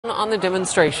on the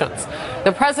demonstrations.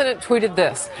 The president tweeted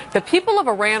this: "The people of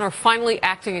Iran are finally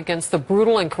acting against the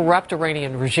brutal and corrupt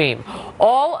Iranian regime.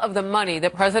 All of the money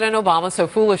that President Obama so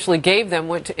foolishly gave them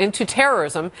went into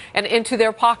terrorism and into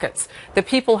their pockets. The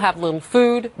people have little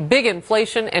food, big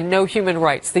inflation, and no human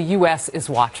rights. The U.S. is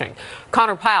watching."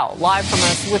 Connor Powell, live from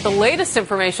us with the latest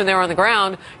information there on the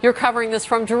ground. You're covering this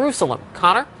from Jerusalem.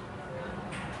 Connor?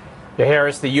 Yeah,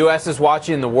 Harris, the U.S. is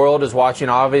watching, the world is watching,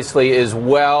 obviously, as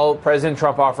well. President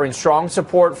Trump offering strong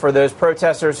support for those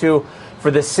protesters who, for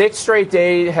the sixth straight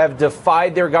day, have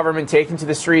defied their government, taking to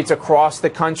the streets across the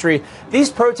country.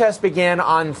 These protests began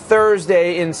on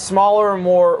Thursday in smaller,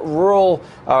 more rural,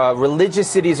 religious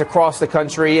cities across the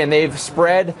country, and they've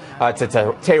spread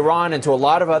to Tehran and to a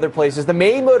lot of other places. The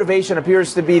main motivation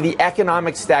appears to be the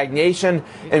economic stagnation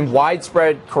and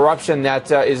widespread corruption that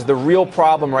is the real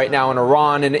problem right now in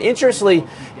Iran. And interestingly,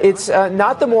 it's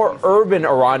not the more urban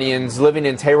Iranians living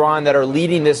in Tehran that are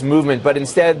leading this movement, but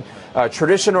instead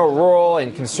traditional, rural,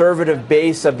 and conservative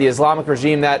base of the Islamic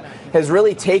regime that has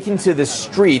really taken to the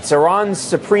streets. Iran's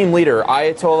supreme leader,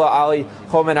 Ayatollah Ali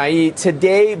Khamenei,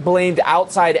 today blamed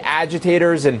outside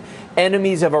agitators and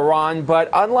enemies of Iran. But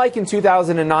unlike in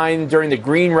 2009 during the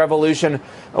Green Revolution,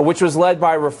 which was led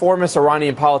by reformist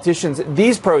Iranian politicians,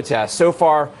 these protests so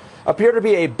far appear to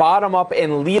be a bottom-up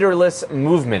and leaderless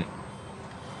movement.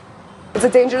 It's a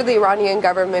danger to the Iranian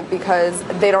government because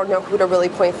they don't know who to really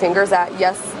point fingers at.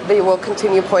 Yes, they will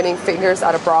continue pointing fingers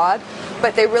at abroad,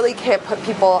 but they really can't put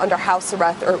people under house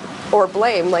arrest or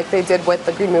blame like they did with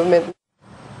the Green Movement.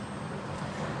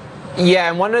 Yeah,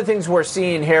 and one of the things we're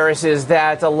seeing, Harris, is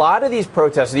that a lot of these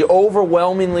protests, the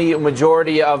overwhelmingly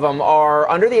majority of them, are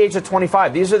under the age of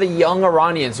 25. These are the young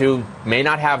Iranians who may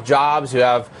not have jobs, who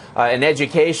have an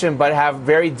education, but have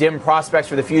very dim prospects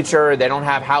for the future. They don't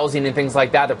have housing and things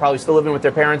like that. They're probably still living with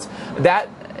their parents. That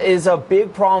is a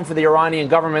big problem for the Iranian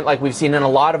government, like we've seen in a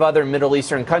lot of other Middle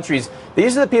Eastern countries.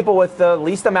 These are the people with the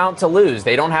least amount to lose.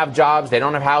 They don't have jobs, they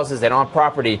don't have houses, they don't have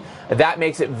property. That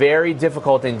makes it very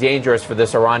difficult and dangerous for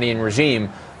this Iranian regime,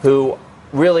 who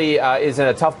really is in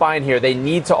a tough bind here. They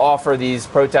need to offer these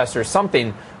protesters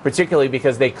something, particularly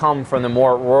because they come from the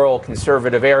more rural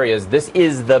conservative areas. This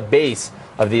is the base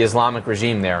of the Islamic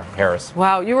regime there, Harris.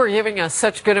 Wow, you were giving us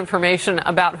such good information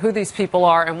about who these people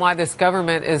are and why this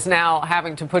government is now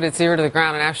having to put its ear to the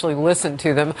ground and actually listen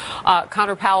to them.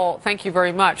 Connor Powell, thank you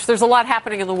very much. There's a lot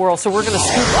happening in the world, so we're going to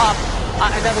scoop up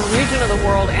another region of the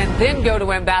world and then go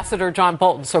to Ambassador John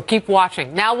Bolton. So keep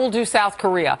watching. Now we'll do South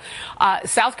Korea.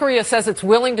 South Korea says it's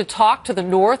willing to talk to the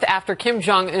North after Kim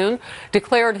Jong-un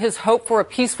declared his hope for a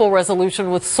peaceful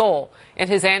resolution with Seoul in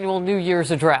his annual New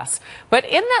Year's address. But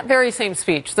in that very same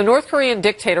speech, the North Korean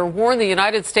dictator warned the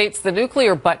United States the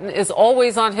nuclear button is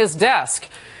always on his desk,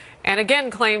 and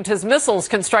again claimed his missiles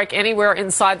can strike anywhere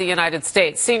inside the United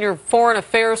States. Senior foreign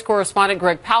affairs correspondent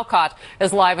Greg Palcott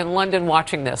is live in London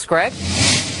watching this. Greg?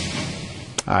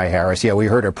 Hi, Harris. Yeah, we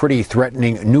heard a pretty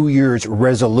threatening New Year's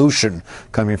resolution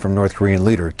coming from North Korean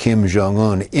leader Kim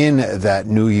Jong-un. In that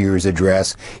New Year's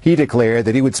address, he declared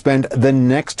that he would spend the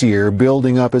next year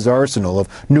building up his arsenal of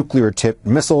nuclear-tipped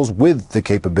missiles with the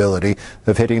capability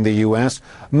of hitting the U.S.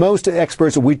 Most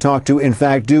experts we talked to, in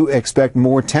fact, do expect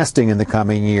more testing in the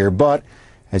coming year, but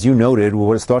as you noted,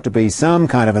 what is thought to be some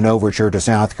kind of an overture to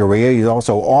South Korea. He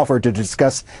also offered to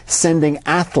discuss sending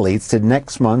athletes to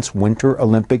next month's Winter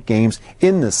Olympic Games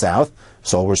in the South.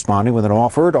 Seoul responding with an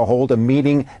offer to hold a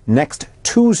meeting next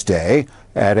Tuesday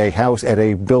at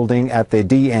a building at the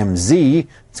DMZ.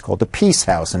 It's called the Peace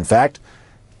House, in fact.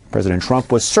 President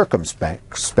Trump was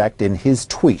circumspect in his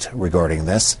tweet regarding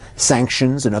this.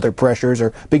 Sanctions and other pressures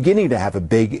are beginning to have a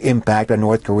big impact on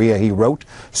North Korea, he wrote.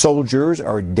 Soldiers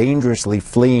are dangerously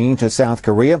fleeing to South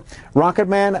Korea. Rocket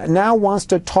Man now wants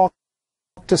to talk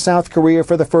to South Korea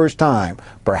for the first time.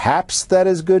 Perhaps that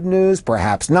is good news,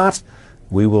 perhaps not.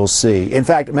 We will see. In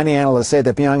fact, many analysts say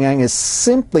that Pyongyang is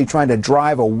simply trying to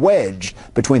drive a wedge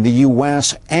between the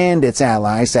U.S. and its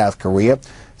ally, South Korea.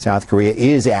 South Korea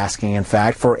is asking, in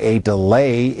fact, for a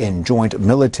delay in joint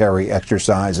military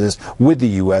exercises with the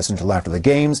U.S. until after the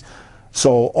Games.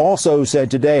 Seoul also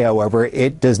said today, however,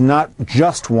 it does not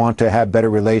just want to have better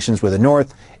relations with the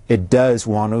North. It does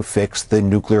want to fix the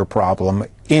nuclear problem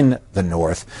in the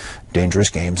North. Dangerous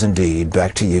games indeed.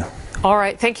 Back to you. All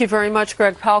right. Thank you very much,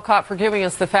 Greg Palcott, for giving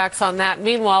us the facts on that.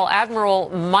 Meanwhile,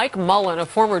 Admiral Mike Mullen, a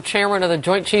former chairman of the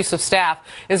Joint Chiefs of Staff,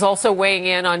 is also weighing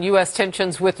in on U.S.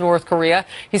 tensions with North Korea.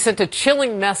 He sent a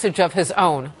chilling message of his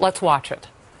own. Let's watch it.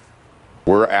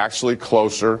 We're actually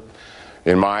closer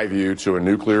in my view, to a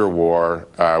nuclear war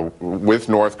with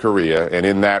North Korea and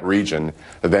in that region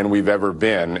than we've ever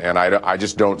been. And I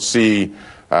just don't see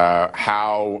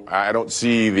I don't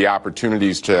see the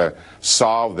opportunities to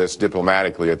solve this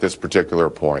diplomatically at this particular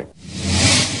point.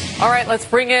 All right, let's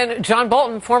bring in John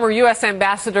Bolton, former U.S.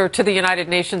 ambassador to the United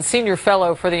Nations, senior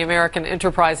fellow for the American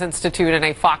Enterprise Institute, and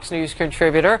a Fox News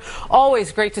contributor.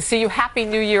 Always great to see you. Happy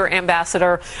New Year,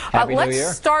 Ambassador. Happy New Year.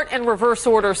 Let's start in reverse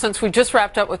order since we just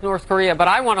wrapped up with North Korea, but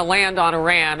I want to land on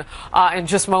Iran in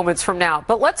just moments from now.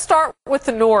 But let's start with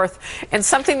the North, and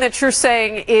something that you're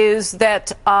saying is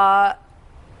that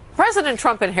President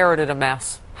Trump inherited a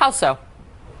mess. How so?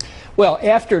 Well,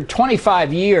 after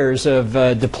 25 years of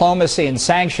diplomacy and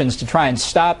sanctions to try and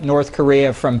stop North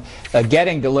Korea from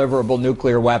getting deliverable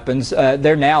nuclear weapons,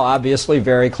 they're now obviously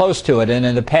very close to it. And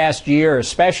in the past year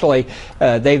especially,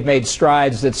 they've made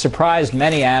strides that surprised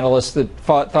many analysts that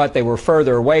thought they were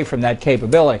further away from that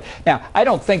capability. Now, I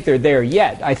don't think they're there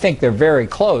yet. I think they're very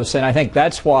close, and I think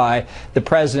that's why the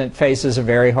president faces a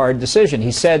very hard decision.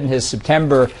 He said in his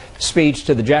September speech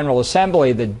to the General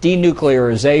Assembly that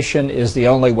denuclearization is the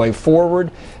only way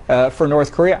forward for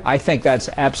North Korea. I think that's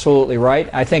absolutely right.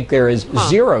 I think there is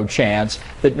zero chance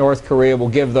that North Korea will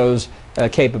give those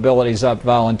capabilities up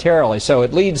voluntarily. So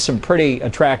it leaves some pretty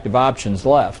attractive options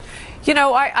left. You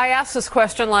know, I asked this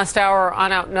question last hour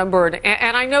on Outnumbered,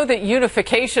 and I know that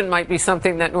unification might be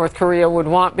something that North Korea would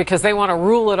want because they want to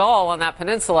rule it all on that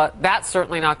peninsula. That's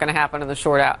certainly not going to happen in the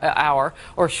short hour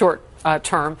or short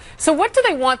term. So what do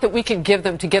they want that we can give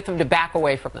them to get them to back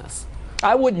away from this?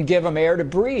 I wouldn't give them air to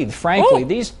breathe, frankly.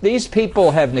 These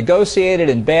people have negotiated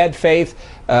in bad faith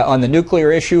on the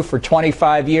nuclear issue for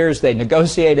 25 years. They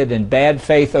negotiated in bad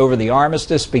faith over the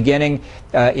armistice beginning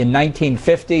in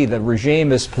 1950. The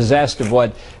regime is possessed of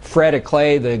what Fred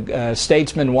Clay, the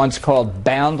statesman, once called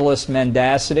boundless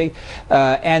mendacity.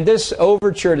 And this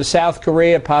overture to South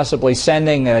Korea, possibly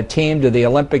sending a team to the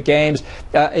Olympic Games,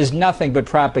 is nothing but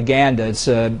propaganda.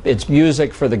 It's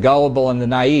music for the gullible and the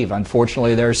naive.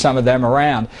 Unfortunately, there are some of them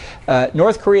around.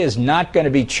 North Korea is not going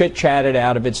to be chit-chatted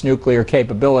out of its nuclear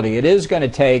capability. It is going to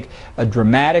take a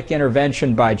dramatic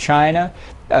intervention by China,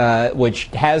 which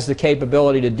has the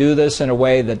capability to do this in a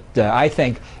way that I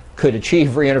think could achieve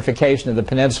reunification of the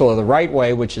peninsula the right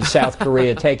way, which is South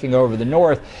Korea taking over the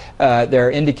North. There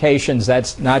are indications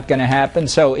that's not going to happen.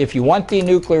 So if you want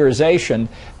denuclearization,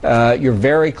 you're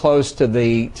very close to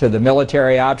the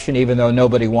military option, even though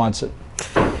nobody wants it.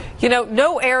 You know,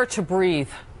 no air to breathe.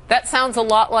 That sounds a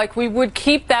lot like we would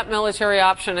keep that military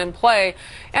option in play.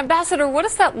 Ambassador, what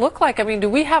does that look like? I mean, do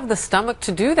we have the stomach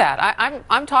to do that?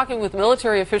 I'm talking with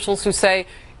military officials who say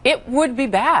it would be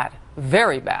bad,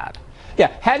 very bad.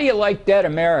 Yeah, how do you like dead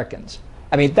Americans?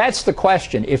 I mean, that's the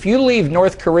question. If you leave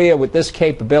North Korea with this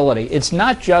capability, it's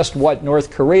not just what North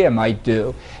Korea might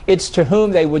do. It's to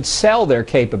whom they would sell their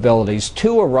capabilities,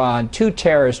 to Iran, to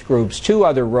terrorist groups, to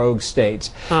other rogue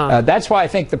states. That's why I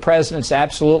think the president's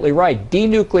absolutely right.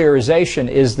 Denuclearization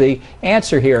is the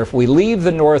answer here. If we leave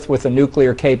the North with a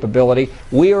nuclear capability,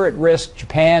 we are at risk.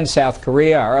 Japan, South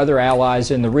Korea, our other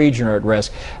allies in the region are at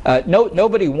risk.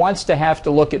 Nobody wants to have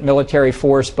to look at military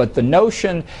force, but the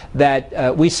notion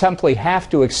that we simply have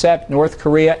to accept North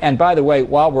Korea, and by the way,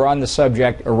 while we're on the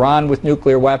subject, Iran with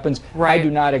nuclear weapons, I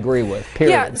do not agree with,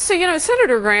 period. Yeah, so, you know,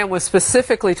 Senator Graham was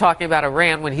specifically talking about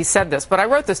Iran when he said this, but I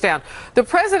wrote this down. The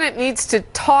president needs to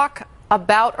talk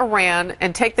about Iran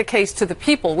and take the case to the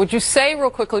people. Would you say, real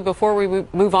quickly, before we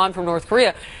move on from North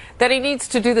Korea, that he needs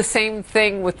to do the same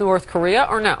thing with North Korea,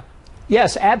 or no?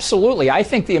 Yes, absolutely. I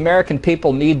think the American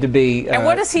people need to be... and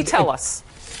what does he tell us?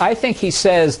 I think he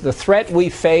says the threat we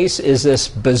face is this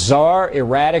bizarre,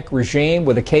 erratic regime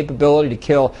with a capability to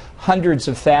kill hundreds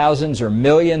of thousands or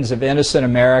millions of innocent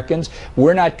Americans.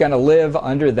 We're not going to live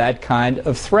under that kind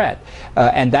of threat.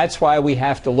 And that's why we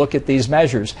have to look at these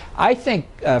measures. I think,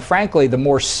 frankly, the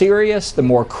more serious, the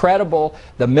more credible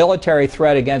the military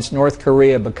threat against North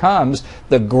Korea becomes,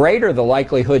 the greater the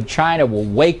likelihood China will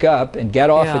wake up and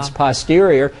get off its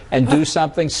posterior and do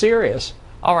something serious.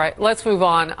 All right, let's move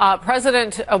on.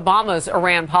 President Obama's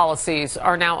Iran policies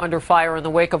are now under fire in the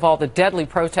wake of all the deadly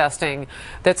protesting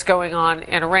that's going on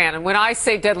in Iran. And when I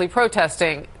say deadly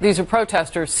protesting, these are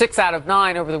protesters, 6 out of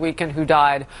 9 over the weekend who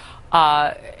died.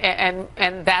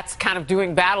 And that's kind of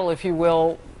doing battle, if you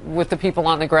will, with the people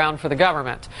on the ground for the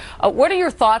government. What are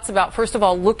your thoughts about, first of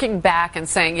all, looking back and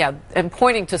saying, and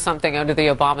pointing to something under the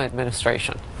Obama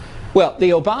administration? Well, the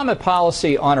Obama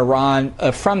policy on Iran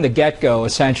from the get-go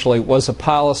essentially was a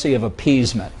policy of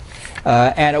appeasement.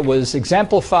 And it was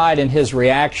exemplified in his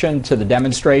reaction to the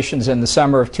demonstrations in the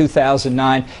summer of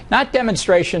 2009, not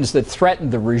demonstrations that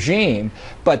threatened the regime,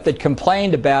 but that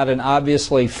complained about an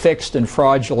obviously fixed and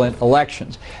fraudulent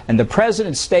elections. And the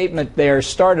president's statement there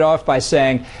started off by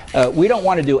saying, we don't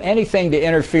want to do anything to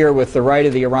interfere with the right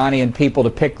of the Iranian people to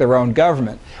pick their own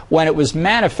government, when it was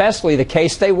manifestly the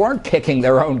case they weren't picking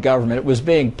their own government. It was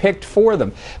being picked for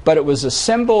them. But it was a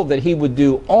symbol that he would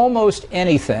do almost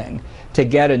anything to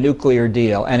get a nuclear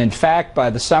deal. And in fact, by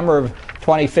the summer of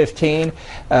 2015,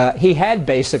 he had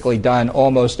basically done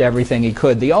almost everything he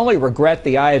could. The only regret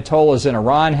the Ayatollahs in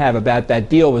Iran have about that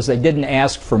deal was they didn't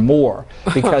ask for more,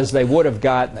 because they would have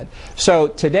gotten it. So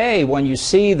today, when you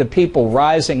see the people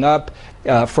rising up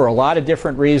for a lot of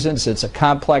different reasons, it's a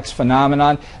complex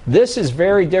phenomenon. This is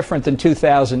very different than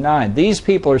 2009. These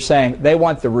people are saying they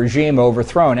want the regime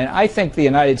overthrown, and I think the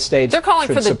United States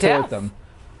should support them.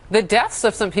 The deaths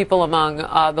of some people among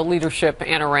the leadership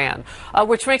in Iran,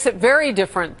 which makes it very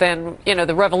different than,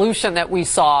 the revolution that we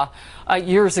saw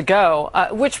years ago,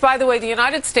 which, by the way, the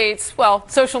United States, well,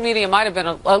 social media might have been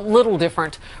a little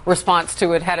different response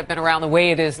to it had it been around the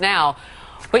way it is now.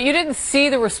 But you didn't see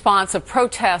the response of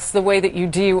protests the way that you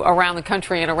do around the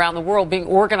country and around the world being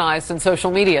organized in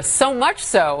social media. So much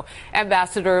so,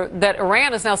 Ambassador, that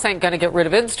Iran is now saying, going to get rid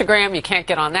of Instagram. You can't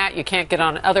get on that. You can't get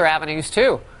on other avenues,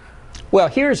 too. Well,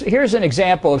 here's an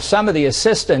example of some of the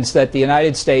assistance that the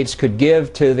United States could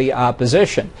give to the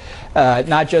opposition.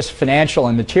 Not just financial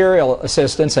and material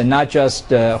assistance, and not just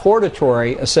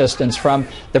hortatory assistance from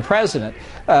the president,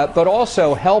 but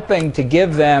also helping to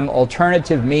give them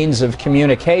alternative means of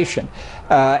communication.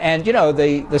 And,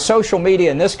 the social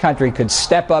media in this country could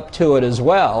step up to it as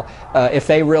well if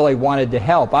they really wanted to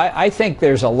help. I think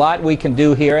there's a lot we can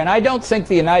do here, and I don't think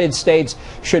the United States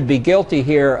should be guilty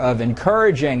here of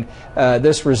encouraging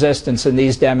this resistance in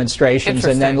these demonstrations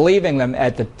and then leaving them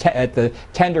at the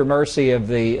tender mercy of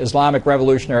the Islamic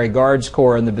Revolutionary Guards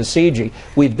Corps and the Basiji.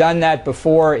 We've done that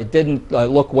before. It didn't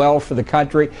look well for the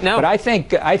country. No. But I think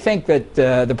that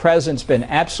the president's been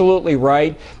absolutely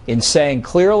right in saying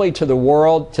clearly to the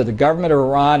world, to the government of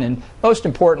Iran, and most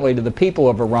importantly to the people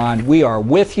of Iran, we are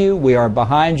with you, we are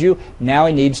behind you. Now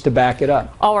he needs to back it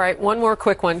up. All right, one more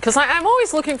quick one, because I'm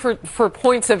always looking for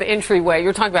points of entryway.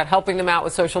 You're talking about helping them out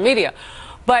with social media.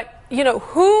 But,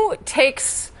 who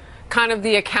takes kind of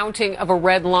the accounting of a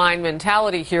red line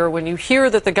mentality here when you hear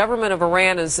that the government of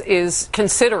Iran is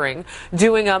considering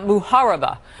doing a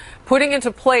muharaba, putting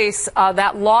into place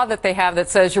that law that they have that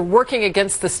says you're working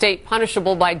against the state,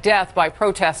 punishable by death by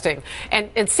protesting,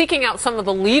 and seeking out some of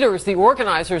the leaders, the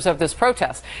organizers of this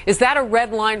protest. Is that a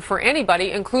red line for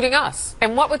anybody, including us?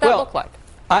 And what would that look like?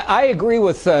 I agree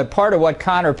with part of what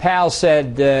Conor Powell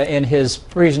said in his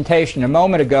presentation a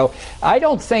moment ago. I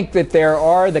don't think that there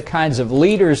are the kinds of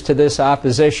leaders to this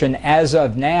opposition as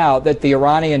of now that the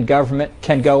Iranian government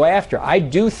can go after. I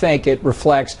do think it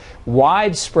reflects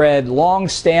widespread,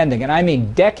 long-standing, and I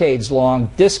mean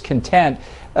decades-long, discontent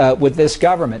with this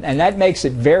government, and that makes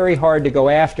it very hard to go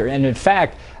after. And in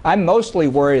fact, I'm mostly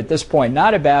worried at this point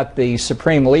not about the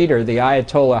supreme leader, the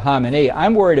Ayatollah Khamenei.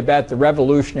 I'm worried about the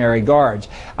Revolutionary Guards.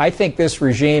 I think this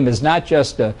regime is not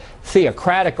just a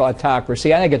theocratic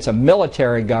autocracy. I think it's a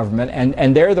military government,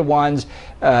 and they're the ones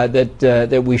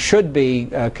that we should be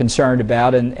concerned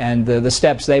about, and the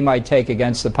steps they might take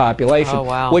against the population. Oh,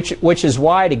 wow. Which is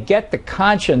why, to get the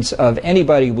conscience of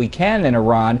anybody we can in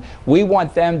Iran, we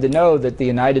want them to know that the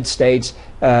United States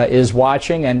is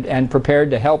watching and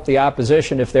prepared to help the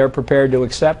opposition if they're prepared to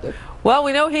accept it. Well,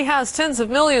 we know he has tens of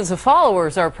millions of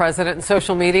followers, our president, in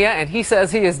social media, and he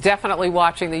says he is definitely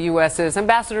watching the U.S. is.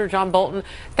 Ambassador John Bolton,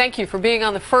 thank you for being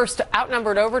on the first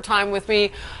Outnumbered Overtime with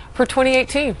me for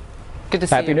 2018. Good to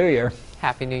see you. Happy New Year.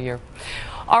 Happy New Year.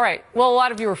 All right. Well, a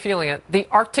lot of you are feeling it. The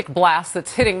Arctic blast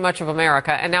that's hitting much of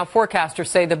America, and now forecasters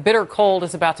say the bitter cold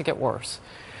is about to get worse.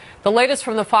 The latest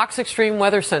from the Fox Extreme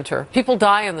Weather Center. People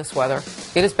die in this weather.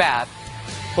 It is bad.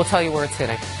 We'll tell you where it's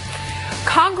hitting.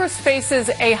 Congress faces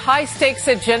a high-stakes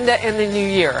agenda in the new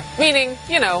year, meaning,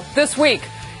 this week.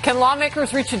 Can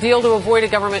lawmakers reach a deal to avoid a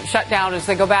government shutdown as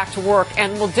they go back to work?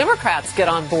 And will Democrats get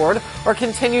on board or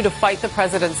continue to fight the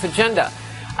president's agenda?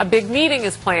 A big meeting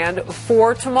is planned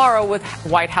for tomorrow with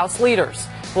White House leaders.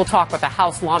 We'll talk with a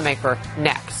House lawmaker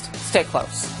next. Stay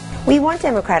close. We want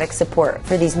Democratic support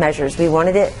for these measures. We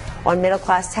wanted it on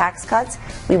middle-class tax cuts.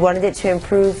 We wanted it to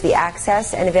improve the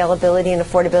access and availability and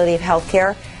affordability of health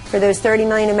care for those 30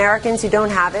 million Americans who don't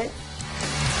have it.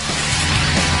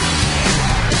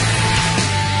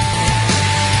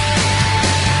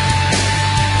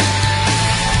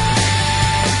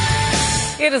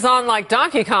 It kid is on like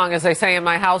Donkey Kong, as they say in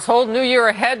my household. New year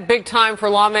ahead, big time for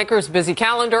lawmakers, busy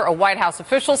calendar. A White House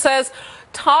official says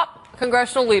top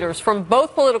congressional leaders from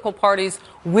both political parties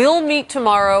will meet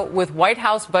tomorrow with White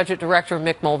House Budget Director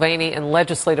Mick Mulvaney and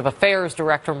Legislative Affairs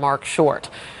Director Mark Short.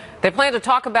 They plan to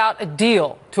talk about a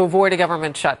deal to avoid a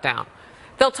government shutdown.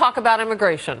 They'll talk about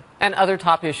immigration and other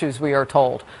top issues, we are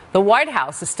told. The White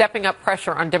House is stepping up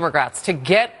pressure on Democrats to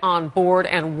get on board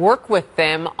and work with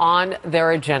them on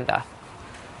their agenda.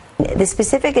 The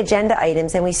specific agenda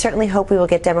items, and we certainly hope we will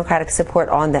get Democratic support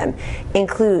on them,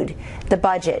 include the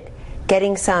budget,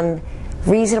 getting some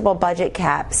reasonable budget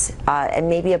caps, and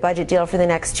maybe a budget deal for the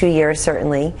next 2 years,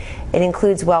 certainly. It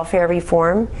includes welfare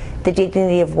reform, the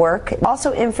dignity of work,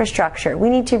 also infrastructure. We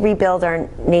need to rebuild our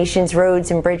nation's roads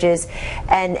and bridges,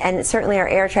 and certainly our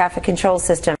air traffic control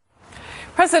system.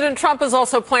 President Trump is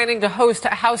also planning to host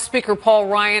House Speaker Paul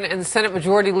Ryan and Senate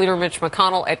Majority Leader Mitch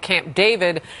McConnell at Camp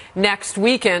David next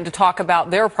weekend to talk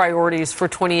about their priorities for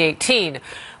 2018.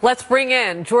 Let's bring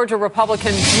in Georgia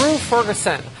Republican Drew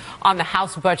Ferguson on the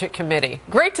House Budget Committee.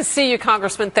 Great to see you,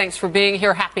 Congressman. Thanks for being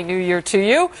here. Happy New Year to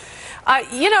you.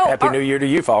 Happy New Year to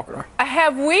you, Faulkner.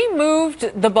 Have we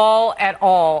moved the ball at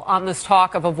all on this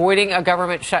talk of avoiding a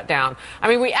government shutdown? I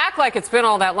mean, we act like it's been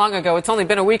all that long ago. It's only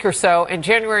been a week or so, and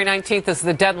January 19th is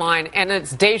the deadline, and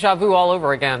it's deja vu all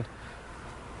over again.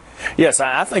 Yes,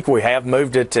 I think we have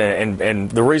moved it, and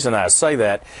the reason I say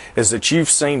that is that you've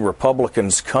seen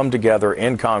Republicans come together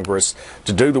in Congress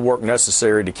to do the work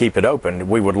necessary to keep it open.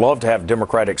 We would love to have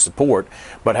Democratic support,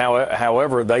 but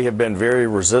however, they have been very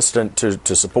resistant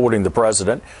to supporting the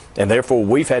president, and therefore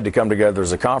we've had to come together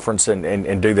as a conference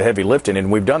and do the heavy lifting,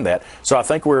 and we've done that. So I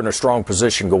think we're in a strong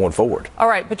position going forward. All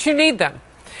right, but you need them.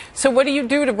 So what do you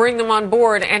do to bring them on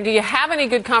board? And do you have any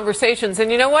good conversations?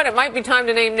 And you know what? It might be time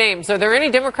to name names. Are there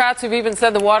any Democrats who've even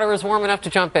said the water is warm enough to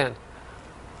jump in?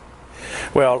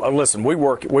 Well, listen, we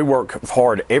work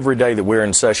hard every day that we're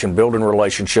in session, building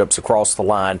relationships across the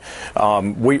line.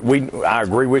 I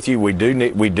agree with you. We do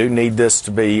need this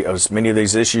to be, as many of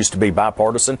these issues, to be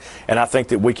bipartisan, and I think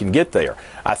that we can get there.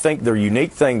 I think the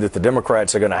unique thing that the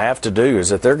Democrats are going to have to do is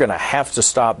that they're going to have to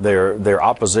stop their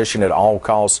opposition at all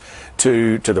costs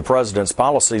to the president's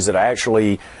policies that are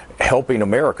actually helping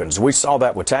Americans. We saw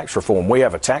that with tax reform. We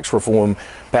have a tax reform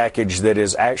package that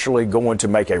is actually going to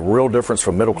make a real difference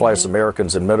for middle-class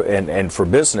Americans and for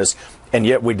business, and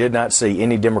yet we did not see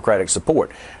any Democratic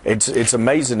support. It's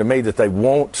amazing to me that they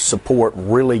won't support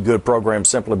really good programs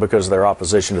simply because of their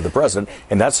opposition to the president,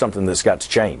 and that's something that's got to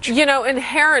change. You know,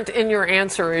 inherent in your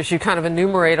answer as you kind of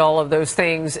enumerate all of those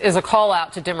things is a call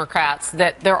out to Democrats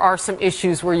that there are some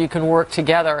issues where you can work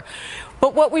together.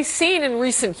 But what we've seen in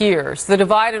recent years, the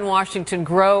divide in Washington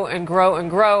grow and grow and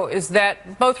grow, is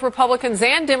that both Republicans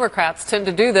and Democrats tend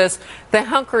to do this. They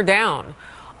hunker down.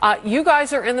 You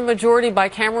guys are in the majority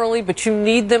bicamerally, but you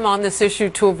need them on this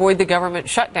issue to avoid the government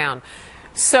shutdown.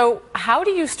 So how do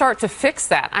you start to fix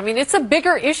that? I mean, it's a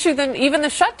bigger issue than even the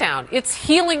shutdown. It's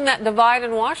healing that divide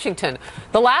in Washington.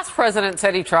 The last president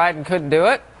said he tried and couldn't do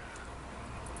it.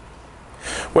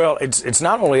 Well, it's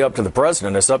not only up to the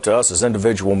president, it's up to us as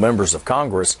individual members of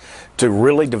Congress to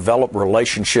really develop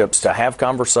relationships, to have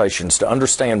conversations, to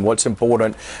understand what's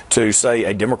important to, say,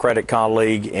 a Democratic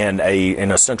colleague in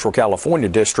a Central California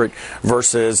district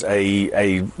versus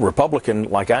a Republican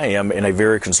like I am in a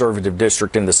very conservative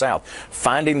district in the South.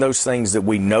 Finding those things that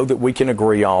we know that we can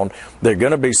agree on. There are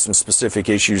going to be some specific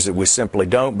issues that we simply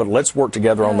don't, but let's work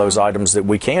together on those items that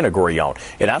we can agree on.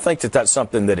 And I think that that's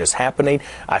something that is happening.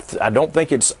 I don't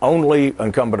think it's only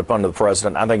incumbent upon the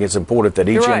president. I think it's important that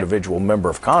each individual member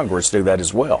of Congress do that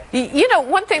as well. You know,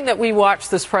 one thing that we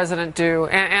watched this president do,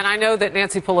 and I know that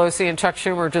Nancy Pelosi and Chuck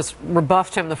Schumer just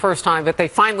rebuffed him the first time, but they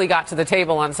finally got to the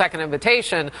table on second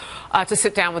invitation to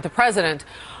sit down with the president.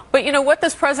 But, you know, what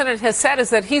this president has said is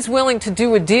that he's willing to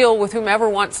do a deal with whomever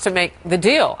wants to make the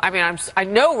deal. I mean, I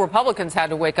know Republicans had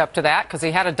to wake up to that because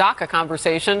he had a DACA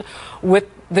conversation with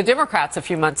the Democrats a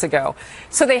few months ago.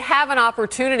 So they have an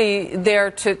opportunity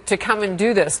there to come and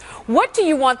do this. What do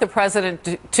you want the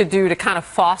president to do to kind of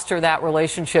foster that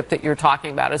relationship that you're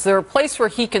talking about? Is there a place where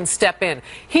he can step in?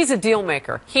 He's a deal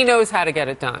maker. He knows how to get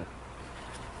it done.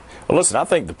 Well, listen, I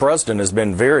think the president has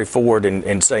been very forward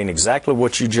in saying exactly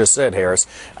what you just said, Harris.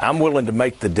 I'm willing to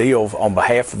make the deal on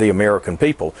behalf of the American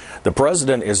people. The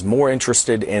president is more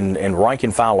interested in rank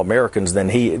and file Americans than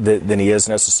he is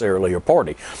necessarily a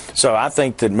party. So I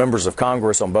think that members of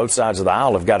Congress on both sides of the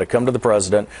aisle have got to come to the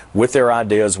president with their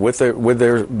ideas,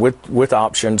 with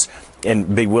options,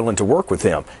 be willing to work with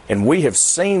him. And we have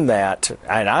seen that,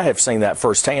 and I have seen that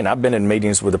firsthand. I've been in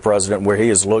meetings with the president where he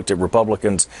has looked at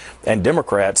Republicans and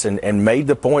Democrats and made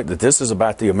the point that this is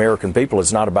about the American people.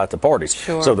 It's not about the parties.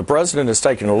 Sure. So the president has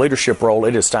taken a leadership role.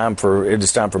 It is time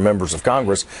for members of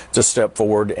Congress to step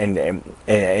forward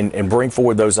and bring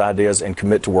forward those ideas and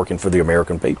commit to working for the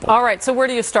American people. All right. So where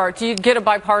do you start? Do you get a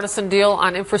bipartisan deal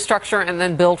on infrastructure and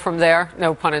then build from there?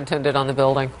 No pun intended on the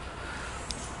building.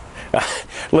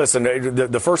 Listen,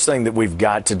 the first thing that we've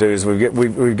got to do is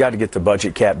we've got to get the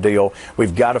budget cap deal.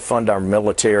 We've got to fund our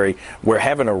military. We're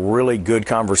having a really good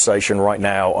conversation right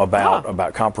now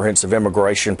about comprehensive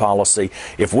immigration policy.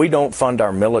 If we don't fund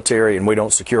our military and we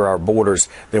don't secure our borders,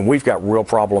 then we've got real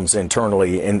problems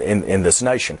internally in this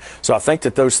nation. So I think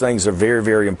that those things are very,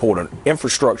 very important.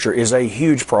 Infrastructure is a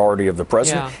huge priority of the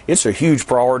president. Yeah. It's a huge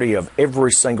priority of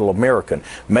every single American.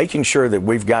 Making sure that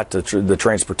we've got the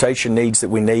transportation needs that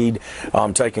we need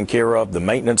taken care of, the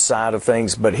maintenance side of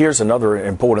things. But here's another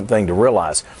important thing to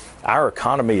realize. Our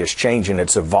economy is changing,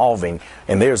 it's evolving,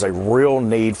 and there's a real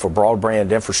need for broadband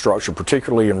infrastructure,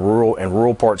 particularly in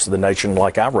rural parts of the nation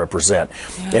like I represent.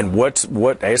 Yeah.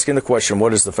 And asking the question,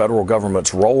 what is the federal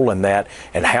government's role in that,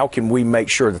 and how can we make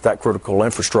sure that critical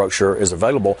infrastructure is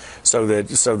available so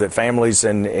that families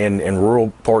in rural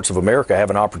parts of America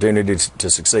have an opportunity to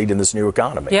succeed in this new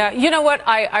economy? Yeah, you know what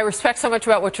I respect so much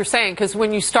about what you're saying, because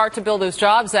when you start to build those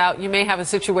jobs out, you may have a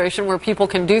situation where people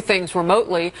can do things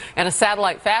remotely in a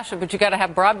satellite fashion, but you got to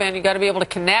have broadband. You got to be able to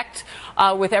connect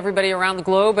with everybody around the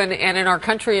globe and in our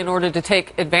country in order to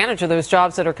take advantage of those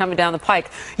jobs that are coming down the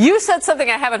pike. You said something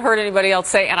I haven't heard anybody else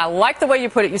say, and I like the way you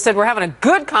put it. You said we're having a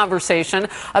good conversation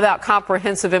about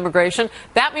comprehensive immigration.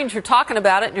 That means you're talking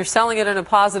about it and you're selling it in a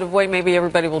positive way. Maybe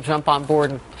everybody will jump on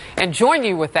board and join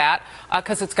you with that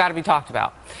because it's got to be talked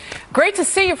about. Great to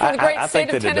see you from the great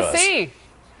state of Tennessee.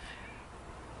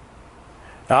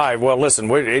 All right, well, listen,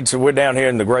 we're down here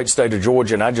in the great state of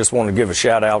Georgia, and I just want to give a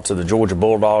shout-out to the Georgia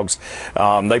Bulldogs.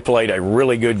 They played a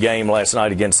really good game last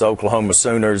night against the Oklahoma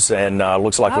Sooners, and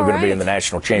looks like we're going to be in the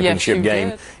national championship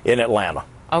game in Atlanta.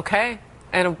 Okay.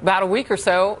 In about a week or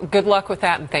so. Good luck with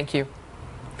that, and thank you.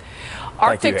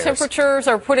 Arctic temperatures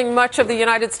are putting much of the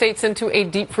United States into a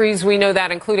deep freeze. We know that,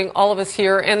 including all of us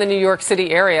here in the New York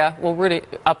City area. Well, really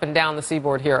up and down the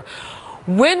seaboard here.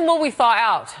 When will we thaw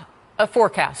out? A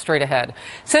forecast straight ahead.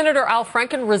 Senator Al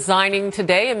Franken resigning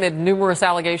today amid numerous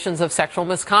allegations of sexual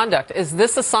misconduct. Is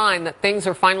this a sign that things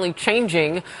are finally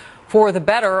changing for the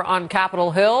better on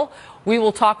Capitol Hill? We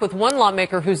will talk with one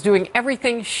lawmaker who's doing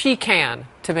everything she can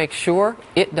to make sure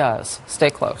it does.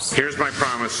 Stay close. Here's my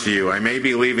promise to you. I may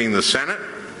be leaving the Senate,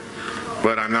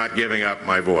 but I'm not giving up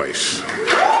my voice.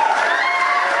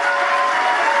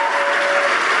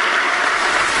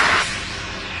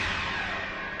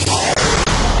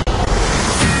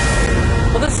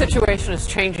 The situation is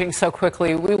changing so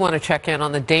quickly. We want to check in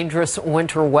on the dangerous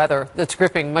winter weather that's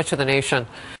gripping much of the nation.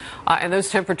 And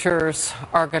those temperatures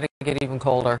are going to get even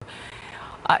colder.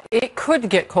 It could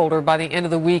get colder by the end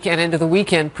of the week and into the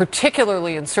weekend,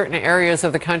 particularly in certain areas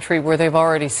of the country where they've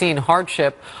already seen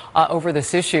hardship over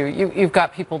this issue. You've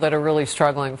got people that are really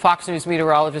struggling. Fox News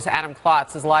meteorologist Adam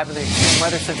Klotz is live in the Extreme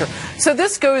Weather Center. So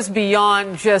this goes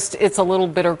beyond just it's a little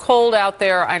bitter cold out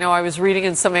there. I know I was reading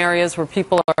in some areas where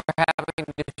people are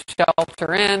having to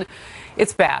shelter in.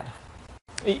 It's bad.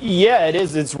 Yeah, it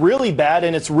is. It's really bad,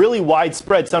 and it's really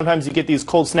widespread. Sometimes you get these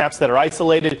cold snaps that are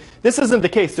isolated. This isn't the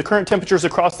case. The current temperatures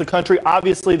across the country,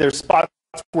 obviously there's spots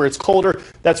where it's colder.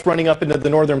 That's running up into the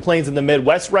northern plains in the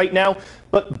Midwest right now.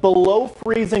 But below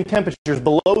freezing temperatures,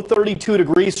 below 32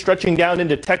 degrees, stretching down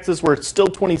into Texas, where it's still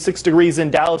 26 degrees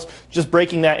in Dallas, just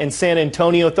breaking that in San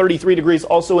Antonio, 33 degrees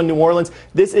also in New Orleans.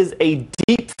 This is a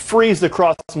deep freeze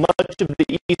across much of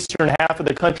the eastern half of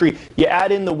the country. You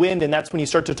add in the wind, and that's when you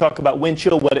start to talk about wind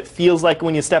chill, what it feels like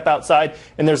when you step outside.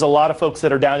 And there's a lot of folks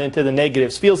that are down into the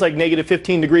negatives. Feels like negative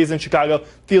 15 degrees in Chicago.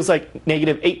 Feels like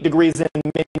negative 8 degrees in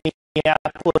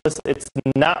Minneapolis. It's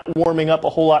not warming up a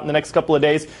whole lot in the next couple of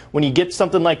days. When you get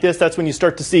something like this, that's when you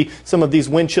start to see some of these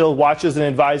wind chill watches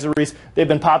and advisories. They've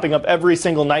been popping up every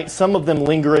single night. Some of them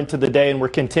linger into the day, and we're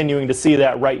continuing to see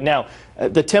that right now.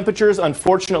 The temperatures,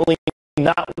 unfortunately,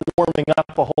 not warming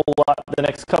up a whole lot the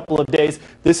next couple of days.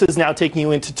 This is now taking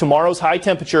you into tomorrow's high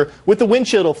temperature. With the wind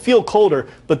chill, it'll feel colder,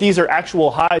 but these are actual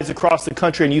highs across the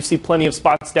country, and you see plenty of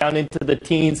spots down into the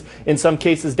teens, in some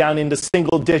cases down into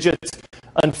single digits.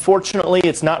 Unfortunately,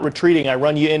 it's not retreating. I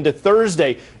run you into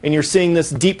Thursday, and you're seeing this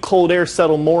deep cold air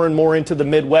settle more and more into the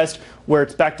Midwest, where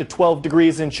it's back to 12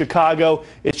 degrees in Chicago.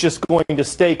 It's just going to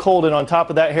stay cold, and on top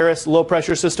of that, Harris, low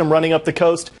pressure system running up the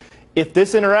coast. if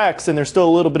this interacts and there's still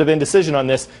a little bit of indecision on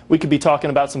this, we could be talking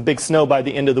about some big snow by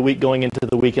the end of the week going into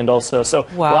the weekend also. So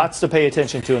lots to pay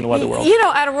attention to in the weather world. You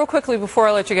know, Adam, real quickly before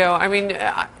I let you go, I mean,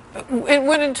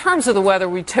 when in terms of the weather,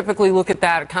 we typically look at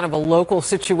that kind of a local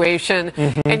situation,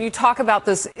 and you talk about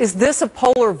this. Is this a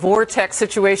polar vortex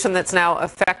situation that's now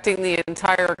affecting the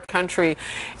entire country,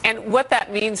 and what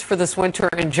that means for this winter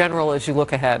in general as you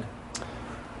look ahead?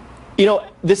 You know,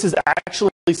 this is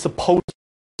actually supposed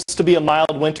to be a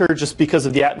mild winter just because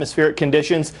of the atmospheric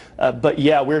conditions, but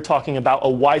yeah, we're talking about a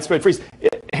widespread freeze.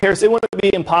 Harris, it wouldn't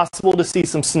be impossible to see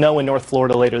some snow in North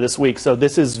Florida later this week, so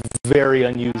this is very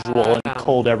unusual and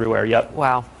cold everywhere. Yep.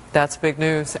 Wow, that's big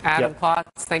news. Adam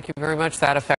Potts, thank you very much.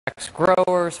 That affects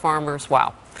growers, farmers.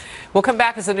 Wow. We'll come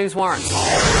back as the news warrants.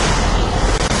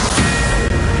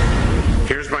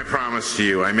 Here's my promise to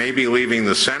you. I may be leaving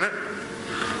the Senate,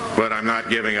 but I'm not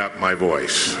giving up my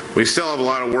voice. We still have a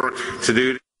lot of work to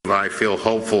do. I feel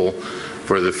hopeful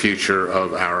for the future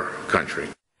of our country.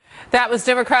 That was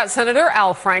Democrat Senator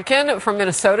Al Franken from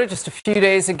Minnesota just a few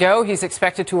days ago. He's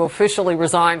expected to officially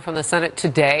resign from the Senate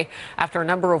today after a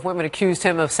number of women accused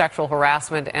him of sexual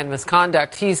harassment and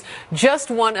misconduct. He's just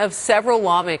one of several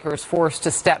lawmakers forced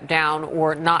to step down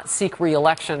or not seek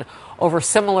re-election over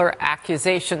similar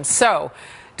accusations. So,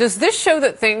 does this show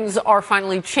that things are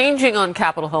finally changing on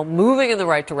Capitol Hill, moving in the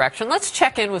right direction? Let's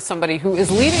check in with somebody who is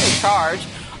leading the charge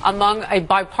among a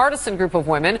bipartisan group of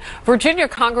women. Virginia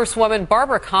Congresswoman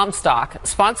Barbara Comstock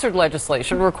sponsored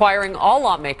legislation requiring all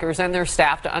lawmakers and their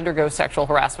staff to undergo sexual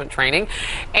harassment training.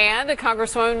 And,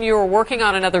 Congresswoman, you are working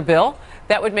on another bill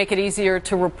that would make it easier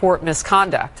to report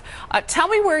misconduct. Tell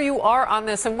me where you are on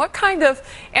this and what kind of,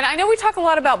 and I know we talk a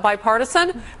lot about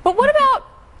bipartisan, but what about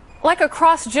like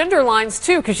across gender lines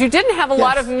too? Because you didn't have a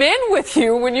lot of men with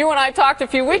you when you and I talked a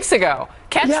few weeks ago.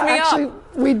 Catch me actually,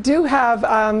 up. We do have,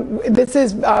 this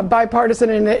is bipartisan,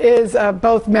 and it is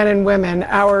both men and women.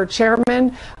 Our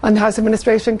chairman on the House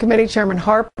Administration Committee, Chairman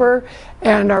Harper,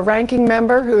 and our ranking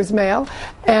member, who is male,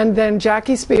 and then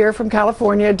Jackie Speer from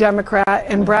California, a Democrat,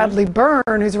 and Bradley Byrne,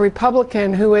 who's a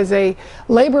Republican, who is a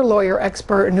labor lawyer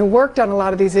expert and who worked on a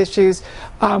lot of these issues.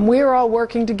 We are all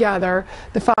working together,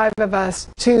 the five of us,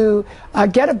 to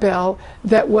get a bill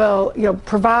that will,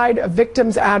 provide a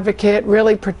victim's advocate,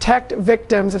 really protect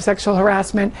victims of sexual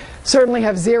harassment, certainly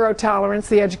have zero tolerance,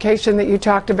 the education that you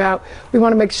talked about. We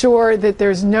want to make sure that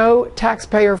there's no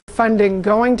taxpayer funding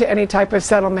going to any type of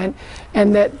settlement,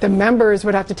 and that the members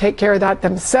would have to take care of that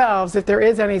themselves if there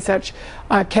is any such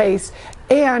case.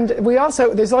 And we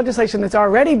also, there's legislation that's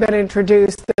already been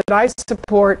introduced that I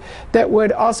support that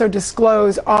would also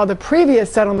disclose all the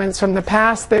previous settlements from the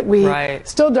past that we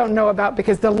still don't know about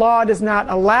because the law does not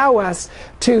allow us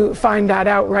to find that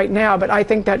out right now. But I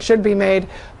think that should be made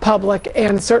public,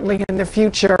 and certainly in the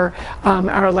future,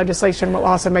 our legislation will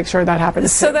also make sure that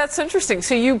happens. So that's interesting.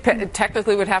 So you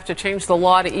technically would have to change the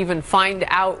law to even find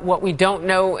out what we don't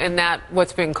know in that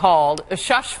what's being called a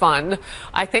shush fund.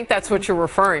 I think that's what you're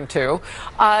referring to.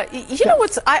 You know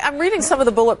what's? I'm reading some of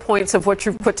the bullet points of what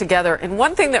you've put together, and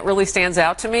one thing that really stands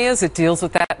out to me is it deals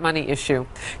with that money issue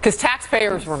because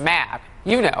taxpayers were mad.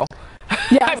 Yes.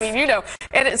 I mean,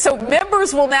 and so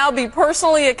members will now be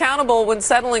personally accountable when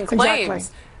settling claims.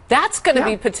 Exactly. That's going to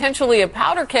be potentially a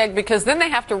powder keg because then they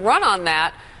have to run on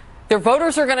that. Their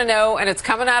voters are going to know, and it's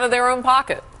coming out of their own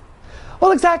pocket.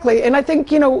 Well, exactly. And I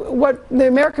think, what the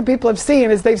American people have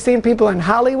seen is they've seen people in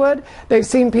Hollywood. They've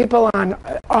seen people on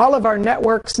all of our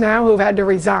networks now who've had to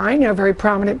resign, very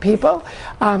prominent people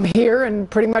here and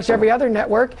pretty much every other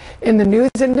network in the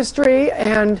news industry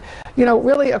and,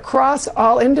 really across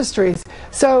all industries.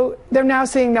 So they're now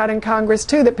seeing that in Congress,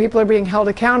 too, that people are being held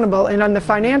accountable. And on the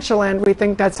financial end, we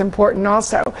think that's important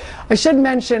also. I should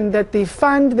mention that the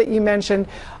fund that you mentioned,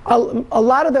 a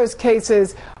lot of those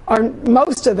cases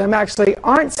most of them actually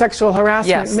aren't sexual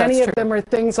harassment. Yes, many of them are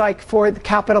things like for the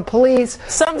Capitol Police,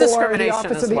 some discrimination, or the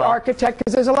Office of the Architect,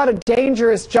 because there's a lot of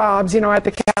dangerous jobs, at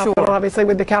the Capitol, obviously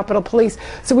with the Capitol Police.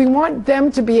 So we want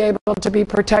them to be able to be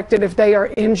protected if they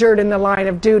are injured in the line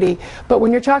of duty. But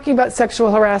when you're talking about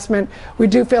sexual harassment, we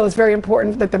do feel it's very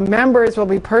important that the members will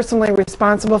be personally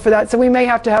responsible for that. So we may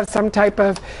have to have some type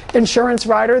of insurance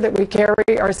rider that we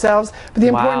carry ourselves. But the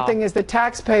important thing is the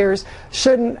taxpayers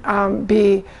shouldn't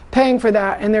be paying for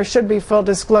that, and there should be full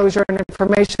disclosure and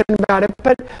information about it.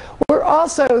 But we're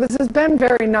also, this has been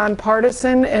very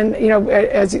nonpartisan, and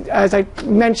as I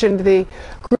mentioned, the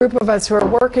group of us who are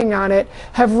working on it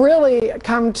have really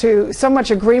come to so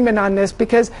much agreement on this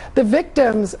because the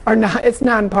victims are not, it's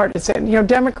nonpartisan,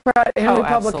 Democrat and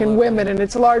Republican women, and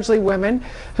it's largely women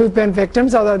who've been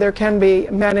victims, although there can be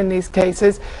men in these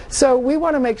cases. So we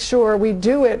want to make sure we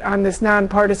do it on this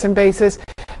nonpartisan basis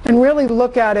and really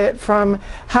look at it from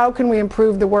how can we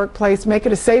improve the workplace, make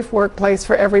it a safe workplace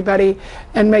for everybody,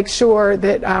 and make sure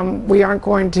that we aren't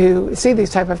going to see these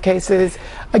type of cases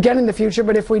again in the future,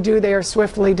 but if we do, they are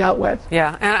swiftly dealt with.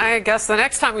 Yeah, and I guess the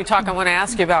next time we talk, I want to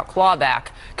ask you about clawback,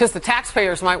 because the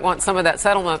taxpayers might want some of that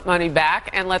settlement money back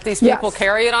and let these people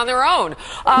carry it on their own.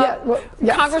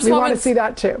 Yes, we want to see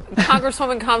that too.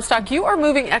 Congresswoman Comstock, you are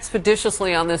moving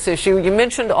expeditiously on this issue. You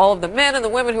mentioned all of the men and the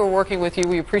women who are working with you.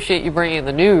 We appreciate you bringing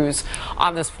the news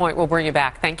on this point. We'll bring you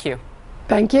back. Thank you.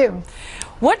 Thank you.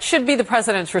 What should be the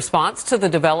president's response to the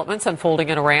developments unfolding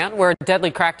in Iran, where a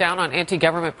deadly crackdown on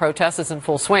anti-government protests is in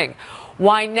full swing?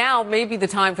 Why now may be the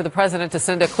time for the president to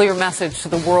send a clear message to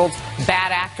the world's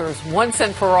bad actors once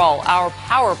and for all. Our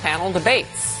Power Panel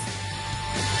debates.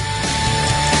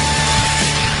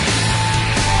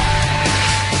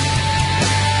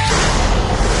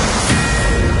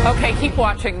 Okay, keep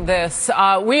watching this.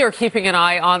 We are keeping an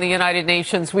eye on the United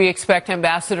Nations. We expect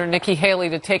Ambassador Nikki Haley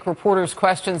to take reporters'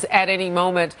 questions at any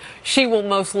moment. She will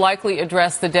most likely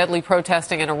address the deadly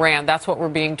protesting in Iran. That's what we're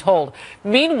being told.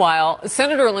 Meanwhile,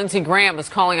 Senator Lindsey Graham is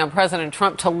calling on President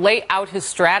Trump to lay out his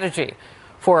strategy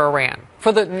for Iran,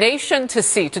 for the nation to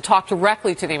see, to talk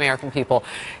directly to the American people,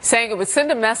 saying it would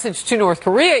send a message to North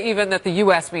Korea even that the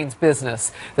U.S. means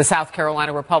business. The South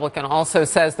Carolina Republican also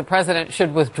says the president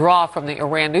should withdraw from the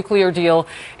Iran nuclear deal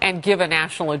and give a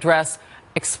national address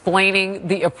explaining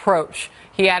the approach.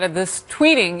 He added, this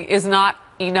tweeting is not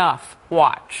enough.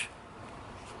 Watch.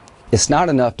 It's not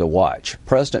enough to watch.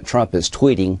 President Trump is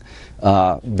tweeting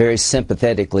very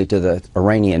sympathetically to the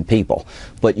Iranian people.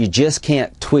 But you just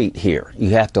can't tweet here. You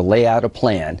have to lay out a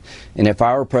plan. And if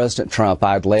I were President Trump,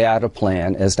 I'd lay out a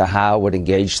plan as to how I would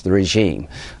engage the regime.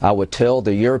 I would tell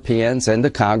the Europeans and the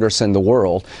Congress and the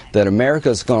world that America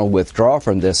is going to withdraw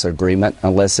from this agreement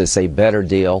unless it's a better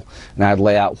deal. And I'd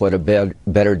lay out what a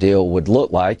better deal would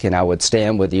look like, and I would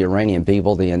stand with the Iranian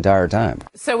people the entire time.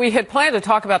 So we had planned to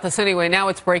talk about this anyway. Now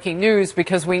it's breaking news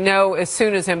because we know as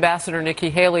soon as Ambassador Nikki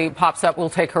Haley pops up, we'll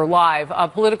take her live. A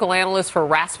political analyst for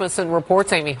Rasmussen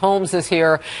Reports, Amy Holmes, is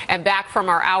here. And back from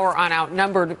our hour on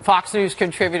Outnumbered, Fox News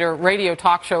contributor, radio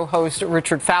talk show host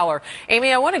Richard Fowler.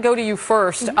 Amy, I want to go to you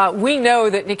first. We know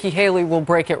that Nikki Haley will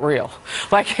break it real.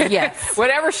 Like, yes.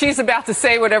 Whatever she's about to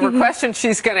say, whatever question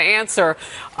she's going to answer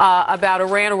about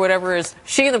Iran or whatever is,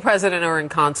 she and the president are in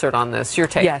concert on this. Your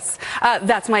take? Yes,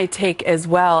 that's my take as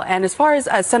well. And as far as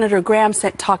Senator Graham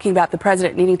talking about the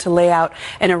president needing to lay out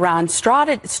an Iran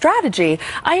strategy,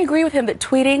 I agree with him that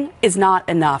tweeting is not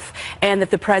enough and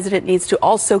that the president needs to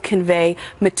also convey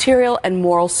material and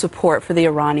moral support for the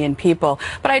Iranian people.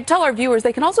 But I'd tell our viewers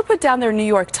they can also put down their New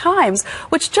York Times,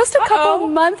 which just a couple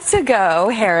months ago,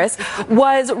 Harris,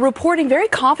 was reporting very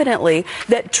confidently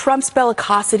that Trump's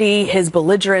bellicosity, his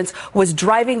belligerence, was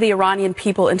driving the Iranian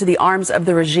people into the arms of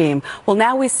the regime. Well,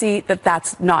 now we see that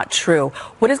that's not true.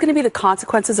 What is going to be the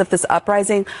consequences of this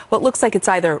uprising? What looks like it's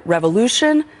either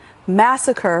revolution,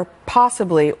 massacre,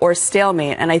 possibly, or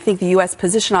stalemate. And I think the U.S.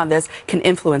 position on this can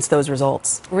influence those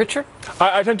results. Richard?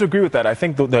 I tend to agree with that. I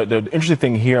think the interesting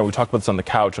thing here, and we talked about this on the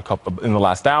couch in the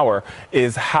last hour,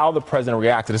 is how the president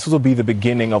reacted. This will be the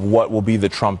beginning of what will be the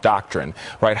Trump doctrine,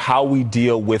 right? How we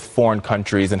deal with foreign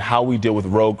countries and how we deal with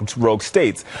rogue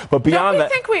states. But beyond that, I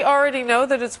think we already know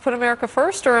that it's put America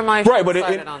first, or am I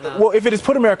short-sighted on that? Well, if it is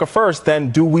put America first,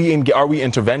 then are we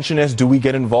interventionists? Do we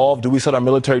get involved? Do we send our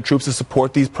military troops to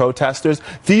support these protesters?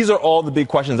 These are all the big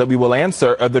questions that we will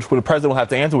answer, that the president will have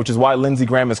to answer, which is why Lindsey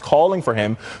Graham is calling for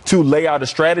him to lay out a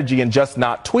strategy and just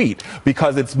not tweet,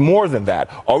 because it's more than that.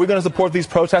 Are we going to support these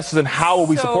protesters, and how will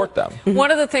we support them?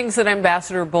 One of the things that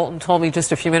Ambassador Bolton told me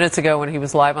just a few minutes ago when he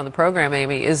was live on the program,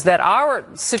 Amy, is that our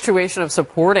situation of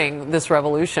supporting this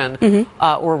revolution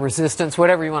or resistance,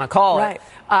 whatever you want to call it,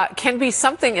 can be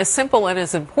something as simple and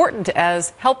as important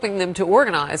as helping them to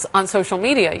organize on social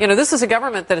media. You know, this is a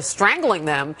government that is strangling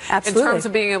them in terms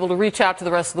of being able to reach out to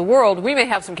the rest of the world. We may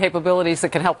have some capabilities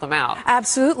that can help them out.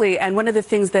 Absolutely. And one of the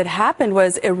things that happened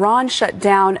was Iran shut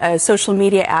down a social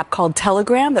media app called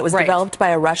Telegram that was developed by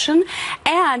a Russian.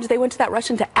 And they went to that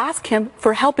Russian to ask him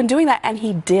for help in doing that, and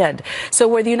he did. So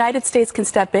where the United States can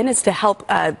step in is to help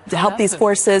these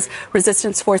forces,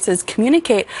 resistance forces,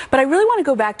 communicate. But I really want to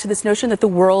go back to this notion that the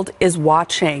world is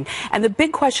watching. And the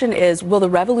big question is, will the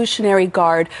Revolutionary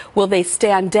Guard, will they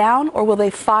stand down or will they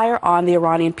fire on the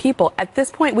Iranian people? At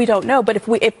this point, we don't know. But if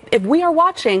we are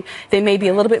watching, they may be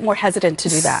a little bit more hesitant to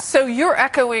do that. So you're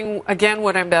echoing, again,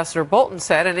 what Ambassador Bolton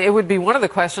said, and it would be one of the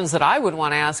questions that I would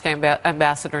want to ask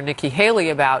Ambassador Nikki Haley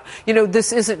about. You know,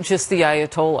 this isn't just the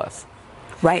Ayatollahs.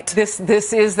 Right. This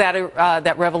is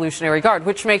that Revolutionary Guard,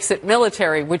 which makes it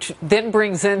military, which then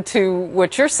brings into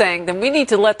what you're saying. Then we need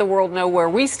to let the world know where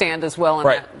we stand as well. In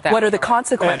right. what are the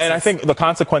consequences? And I think the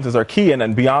consequences are key. And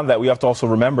then beyond that, we have to also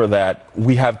remember that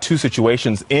we have two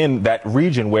situations in that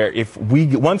region where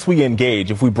once we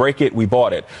engage, if we break it, we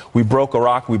bought it. We broke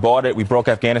Iraq, we bought it. We broke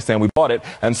Afghanistan, we bought it.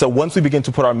 And so once we begin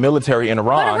to put our military in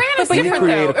Iran, Iran is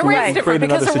different, though. Iran's different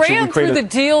because Iran, through the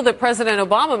deal that President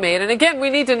Obama made, and again, we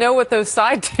need to know what those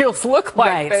side deals look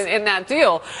like in that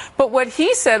deal. But what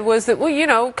he said was that,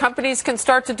 well, companies can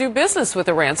start to do business with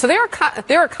Iran. So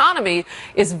their economy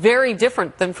is very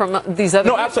different than from these other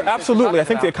countries. No, absolutely. I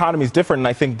think the economy is different, and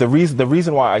I think the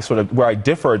reason why where I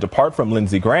differ or depart from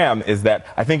Lindsey Graham is that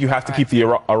I think you have to keep the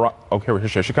Iran. Okay,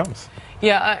 here she comes.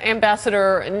 Yeah,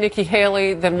 Ambassador Nikki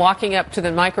Haley, then walking up to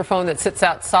the microphone that sits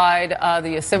outside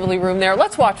the assembly room there.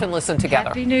 Let's watch and listen together.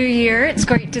 Happy New Year. It's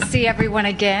great to see everyone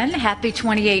again. Happy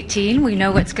 2018. We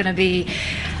know it's going to be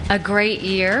a great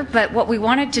year, but what we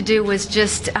wanted to do was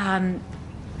just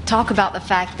talk about the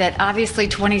fact that obviously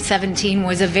 2017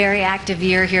 was a very active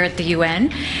year here at the UN,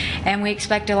 and we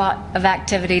expect a lot of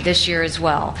activity this year as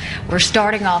well. We're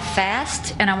starting off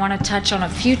fast, and I want to touch on a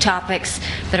few topics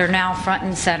that are now front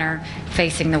and center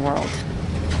facing the world.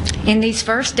 In these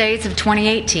first days of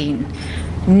 2018,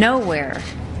 nowhere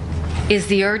is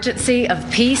the urgency of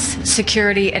peace,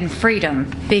 security, and freedom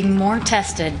being more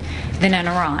tested than in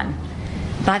Iran.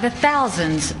 By the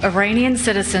thousands, Iranian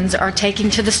citizens are taking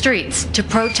to the streets to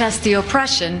protest the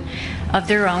oppression of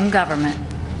their own government.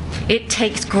 It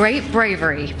takes great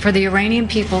bravery for the Iranian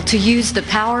people to use the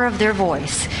power of their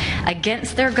voice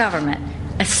against their government,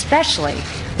 especially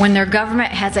when their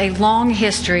government has a long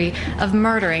history of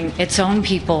murdering its own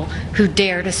people who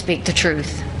dare to speak the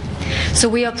truth. So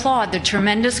we applaud the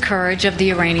tremendous courage of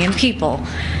the Iranian people.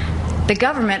 The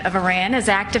government of Iran is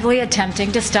actively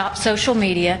attempting to stop social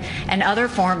media and other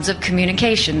forms of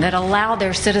communication that allow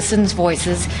their citizens'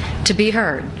 voices to be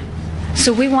heard.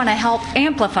 So we want to help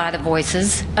amplify the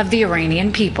voices of the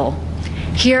Iranian people.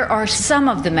 Here are some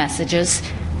of the messages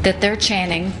that they're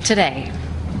chanting today.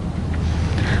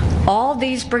 All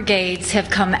these brigades have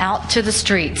come out to the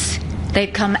streets.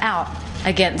 They've come out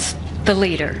against the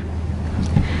leader.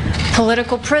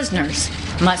 Political prisoners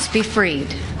must be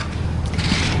freed.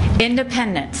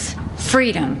 Independence,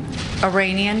 freedom,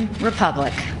 Iranian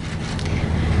Republic.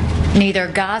 Neither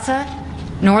Gaza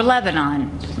nor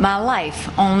Lebanon, my life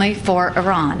only for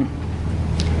Iran.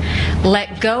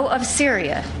 Let go of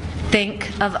Syria,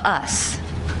 think of us.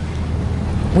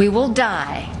 We will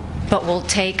die, but we'll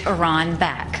take Iran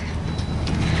back.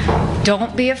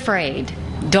 Don't be afraid,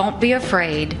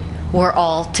 we're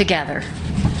all together.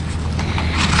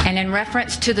 And in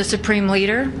reference to the Supreme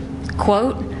Leader,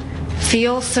 quote,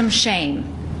 feel some shame,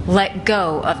 let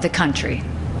go of the country.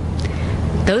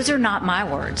 Those are not my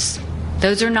words.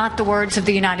 Those are not the words of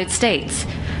the United States.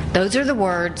 Those are the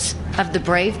words of the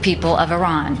brave people of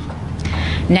Iran.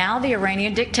 Now the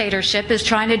Iranian dictatorship is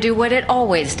trying to do what it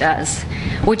always does,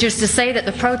 which is to say that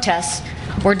the protests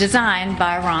were designed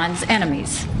by Iran's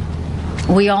enemies.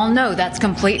 We all know that's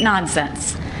complete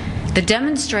nonsense. The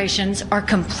demonstrations are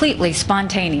completely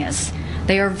spontaneous.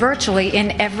 They are virtually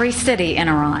in every city in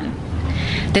Iran.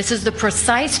 This is the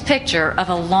precise picture of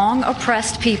a long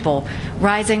oppressed people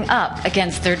rising up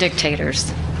against their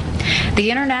dictators.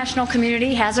 The international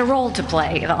community has a role to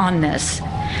play on this.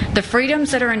 The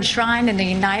freedoms that are enshrined in the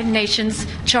United Nations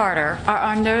Charter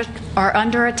are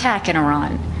under attack in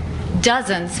Iran.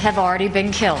 Dozens have already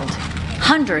been killed.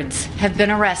 Hundreds have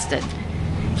been arrested.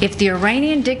 If the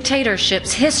Iranian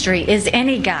dictatorship's history is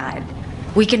any guide,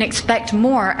 we can expect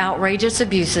more outrageous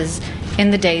abuses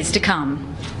in the days to come.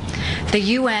 The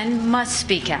UN must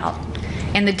speak out.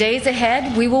 In the days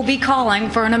ahead, we will be calling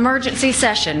for an emergency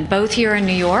session, both here in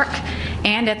New York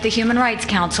and at the Human Rights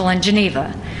Council in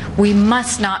Geneva. We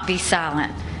must not be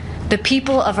silent. The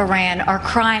people of Iran are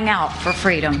crying out for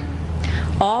freedom.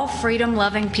 All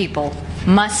freedom-loving people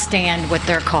must stand with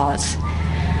their cause.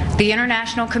 The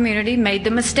international community made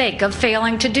the mistake of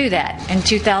failing to do that in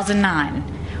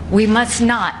 2009. We must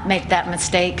not make that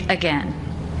mistake again.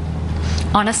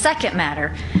 On a second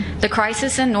matter, the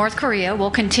crisis in North Korea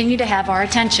will continue to have our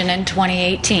attention in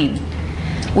 2018.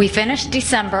 We finished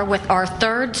December with our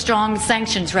third strong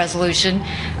sanctions resolution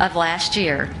of last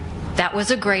year. That was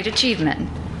a great achievement,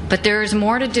 but there is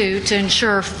more to do to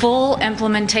ensure full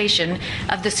implementation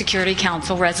of the Security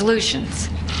Council resolutions.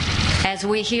 As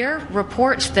we hear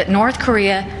reports that North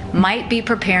Korea might be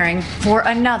preparing for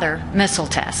another missile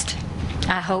test.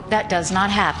 I hope that does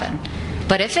not happen,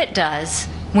 but if it does,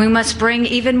 we must bring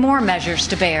even more measures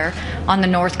to bear on the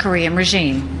North Korean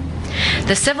regime.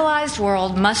 The civilized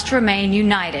world must remain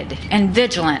united and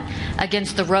vigilant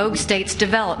against the rogue state's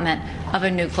development of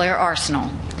a nuclear arsenal.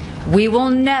 We will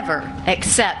never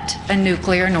accept a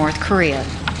nuclear North Korea.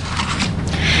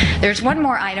 There's one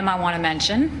more item I want to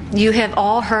mention. You have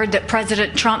all heard that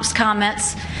President Trump's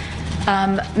comments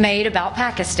made about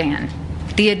Pakistan.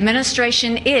 The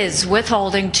administration is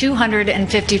withholding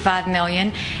 $255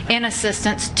 million in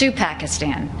assistance to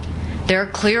Pakistan. There are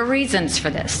clear reasons for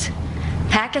this.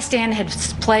 Pakistan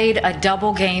has played a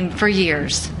double game for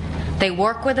years. They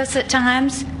work with us at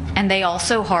times, and they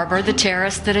also harbor the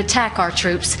terrorists that attack our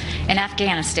troops in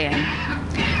Afghanistan.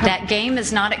 That game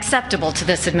is not acceptable to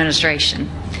this administration.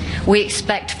 We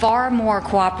expect far more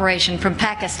cooperation from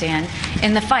Pakistan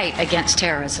in the fight against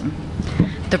terrorism.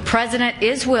 The President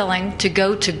is willing to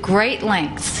go to great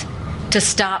lengths to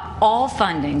stop all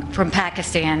funding from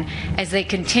Pakistan as they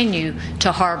continue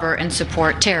to harbor and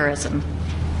support terrorism.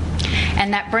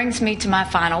 And that brings me to my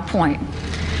final point.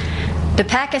 The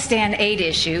Pakistan aid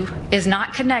issue is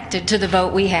not connected to the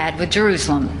vote we had with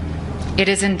Jerusalem. It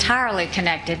is entirely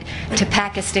connected to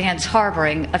Pakistan's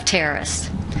harboring of terrorists.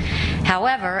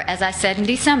 However, as I said in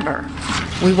December,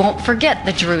 we won't forget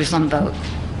the Jerusalem vote.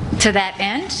 To that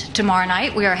end, tomorrow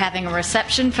night we are having a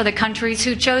reception for the countries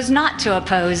who chose not to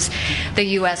oppose the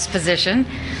U.S. position.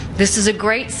 This is a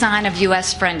great sign of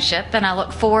U.S. friendship, and I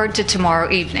look forward to tomorrow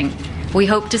evening. We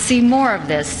hope to see more of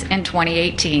this in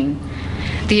 2018.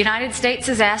 The United States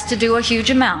is asked to do a huge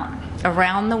amount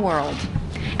around the world,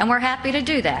 and we're happy to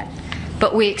do that,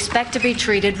 but we expect to be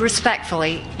treated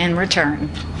respectfully in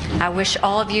return. I wish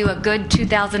all of you a good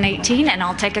 2018, and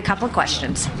I'll take a couple of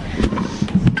questions.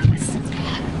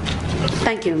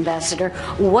 Thank you, Ambassador.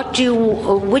 Which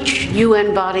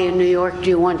UN body in New York do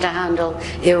you want to handle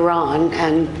Iran,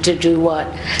 and to do what?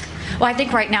 Well, I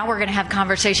think right now we're going to have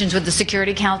conversations with the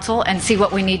Security Council and see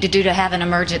what we need to do to have an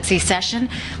emergency session.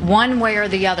 One way or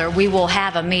the other, we will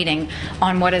have a meeting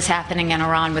on what is happening in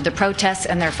Iran with the protests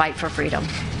and their fight for freedom.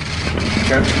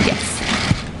 Yes.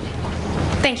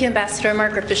 Thank you, Ambassador.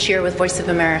 Margaret Bashir with Voice of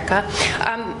America.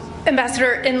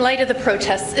 Ambassador, in light of the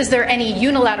protests, is there any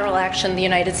unilateral action the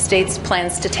United States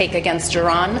plans to take against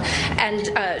Iran? And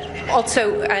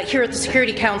also, here at the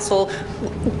Security Council,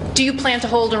 do you plan to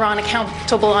hold Iran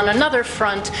accountable on another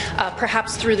front,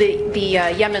 perhaps through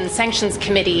the Yemen Sanctions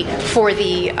Committee for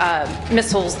the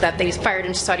missiles that they fired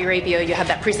into Saudi Arabia? You had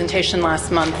that presentation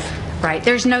last month. Right.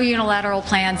 There's no unilateral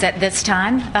plans at this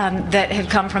time that have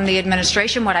come from the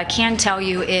administration. What I can tell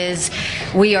you is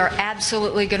we are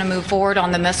absolutely going to move forward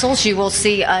on the missiles. You will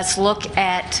see us look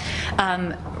at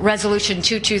Resolution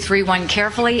 2231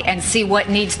 carefully and see what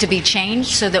needs to be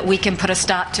changed so that we can put a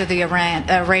stop to the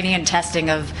Iranian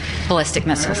testing of ballistic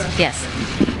missiles. Yes.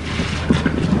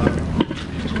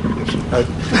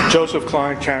 Joseph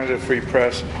Klein, Canada Free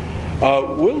Press.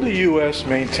 Will the U.S.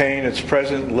 maintain its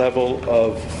present level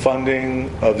of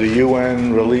funding of the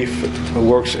UN Relief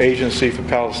Works Agency for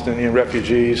Palestinian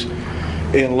Refugees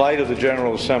in light of the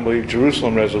General Assembly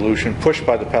Jerusalem resolution pushed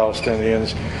by the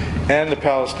Palestinians and the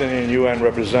Palestinian UN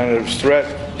representative's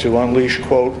threat to unleash,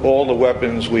 quote, all the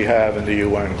weapons we have in the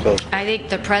UN, close quote? I think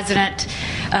the President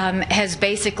has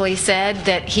basically said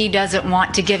that he doesn't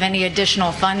want to give any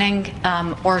additional funding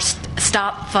or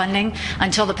stop funding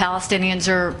until the Palestinians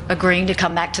are agreeing to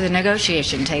come back to the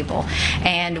negotiation table.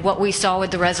 And what we saw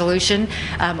with the resolution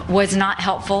was not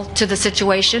helpful to the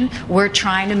situation. We're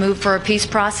trying to move for a peace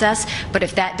process, but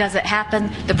if that doesn't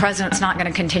happen, the President's not going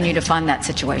to continue to fund that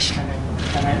situation.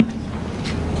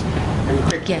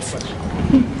 Yes.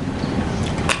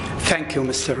 Thank you,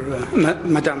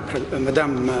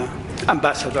 Madam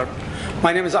Ambassador.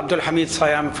 My name is Abdul Hamid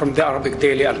Sayam from the Arabic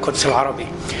daily Al-Quds Al-Arabi.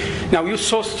 Now, you're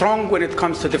so strong when it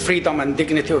comes to the freedom and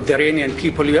dignity of the Iranian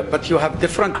people, but you have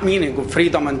different meaning of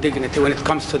freedom and dignity when it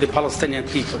comes to the Palestinian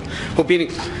people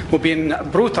who've been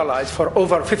brutalized for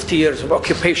over 50 years of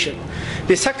occupation.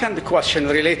 The second question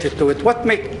related to it, what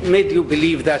made you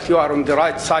believe that you are on the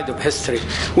right side of history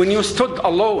when you stood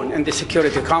alone in the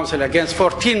Security Council against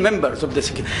 14 members of the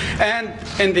Security, and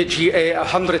in the GA,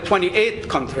 128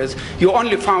 countries, you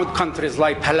only found countries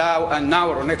like Palau and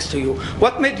Nauru next to you.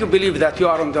 What made you believe that you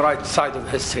are on the right side of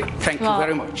history? Thank you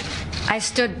very much. I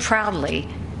stood proudly,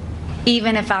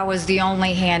 even if I was the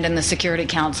only hand in the Security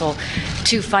Council,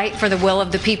 to fight for the will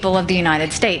of the people of the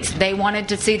United States. They wanted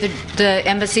to see the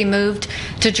embassy moved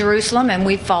to Jerusalem, and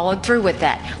we followed through with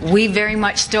that. We very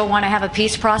much still want to have a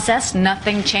peace process.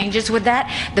 Nothing changes with that.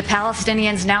 The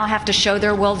Palestinians now have to show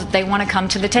their will that they want to come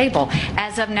to the table.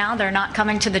 As of now, they're not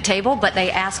coming to the table, but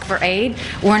they ask for aid.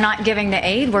 We're not giving the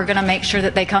aid. We're going to make sure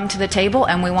that they come to the table,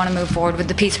 and we want to move forward with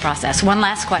the peace process. One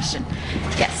last question.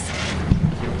 Yes.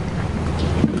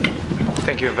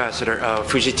 Thank you, Ambassador.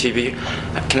 Fuji TV.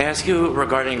 Can I ask you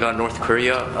regarding North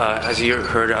Korea? As you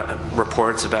heard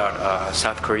reports about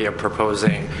South Korea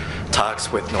proposing talks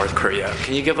with North Korea.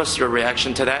 Can you give us your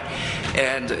reaction to that?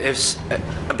 And if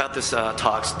about this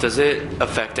talks, does it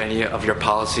affect any of your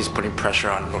policies putting pressure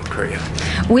on North Korea?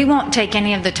 We won't take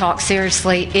any of the talks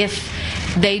seriously if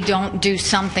they don't do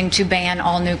something to ban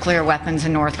all nuclear weapons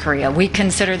in North Korea. We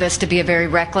consider this to be a very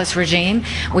reckless regime.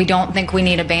 We don't think we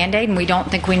need a Band-Aid, and we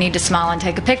don't think we need to smile and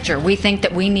take a picture. We think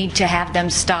that we need to have them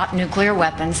stop nuclear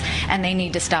weapons, and they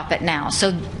need to stop it now.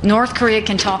 So North Korea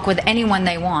can talk with anyone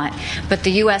they want, but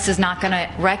the U.S. is not going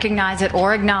to recognize it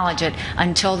or acknowledge it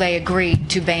until they agree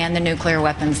to ban the nuclear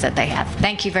weapons that they have.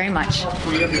 Thank you very much.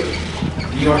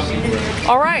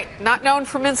 All right, not known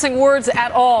for mincing words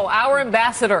at all. Our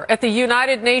ambassador at the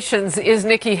United Nations is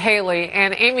Nikki Haley.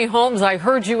 And Amy Holmes, I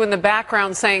heard you in the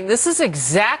background saying this is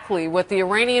exactly what the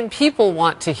Iranian people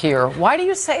want to hear. Why do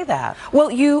you say that?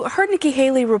 Well, you heard Nikki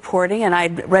Haley reporting, and I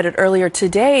read it earlier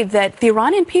today, that the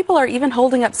Iranian people are even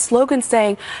holding up slogans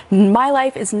saying, my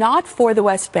life is not for the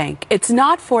West Bank. It's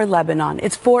not for Lebanon.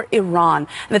 It's for Iran.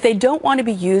 And that they don't want to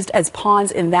be used as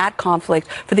pawns in that conflict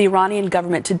for the Iranian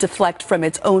government to deflect from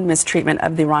its own mistreatment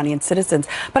of the Iranian citizens.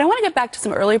 But I want to get back to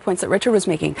some earlier points that Richard was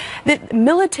making, that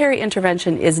military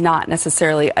intervention is not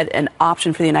necessarily an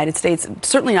option for the United States,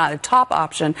 certainly not a top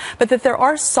option, but that there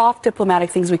are soft diplomatic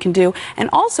things we can do. And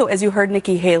also, as you heard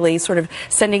Nikki Haley sort of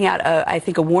sending out, I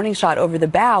think, a warning shot over the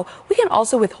bow, we can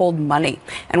also withhold money.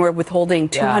 And we're withholding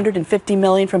 $250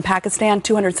 million from Pakistan,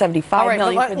 $275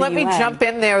 million for the Let me jump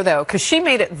in there, though, because she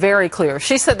made it very clear.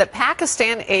 She said that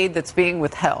Pakistan aid that's being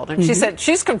withheld, and she said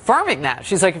she's confirming that.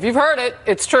 She's like, if you've heard it,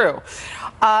 it's true.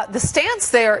 The stance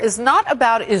there is not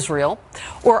about Israel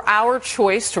or our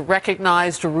choice to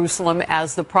recognize Jerusalem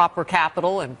as the proper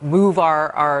capital and move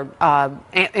our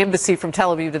embassy from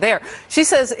Tel Aviv to there. She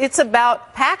says it's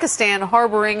about Pakistan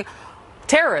harboring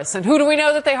terrorists. And who do we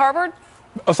know that they harbored?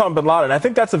 Osama bin Laden. I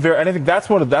think that's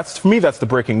for me, that's the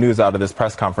breaking news out of this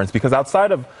press conference, because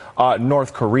outside of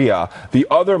North Korea, the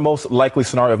other most likely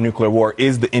scenario of nuclear war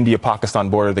is the India-Pakistan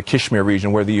border, the Kashmir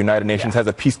region, where the United Nations has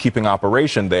a peacekeeping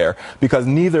operation there, because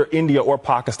neither India or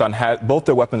Pakistan both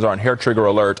their weapons are on hair trigger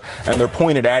alert, and they're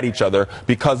pointed at each other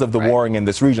because of the warring in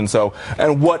this region. So,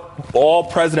 and what all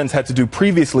presidents had to do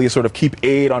previously is sort of keep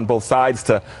aid on both sides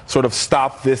to sort of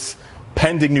stop this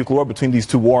pending nuclear war between these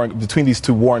two warring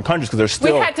countries, because they're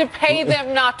still. We had to pay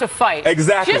them not to fight.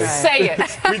 Exactly. Just say it.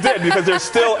 We did, because they're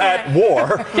still at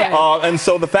war. And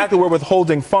so the fact that we're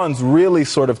withholding funds really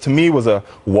sort of, to me, was a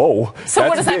whoa. So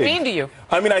what does that mean to you?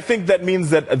 I mean, I think that means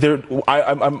that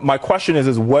my question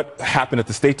is what happened at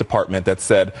the State Department that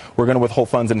said we're going to withhold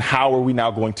funds, and how are we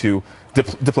now going to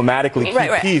diplomatically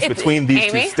keep peace between these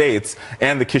two states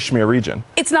and the Kashmir region?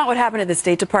 It's not what happened at the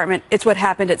State Department. It's what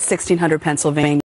happened at 1600 Pennsylvania.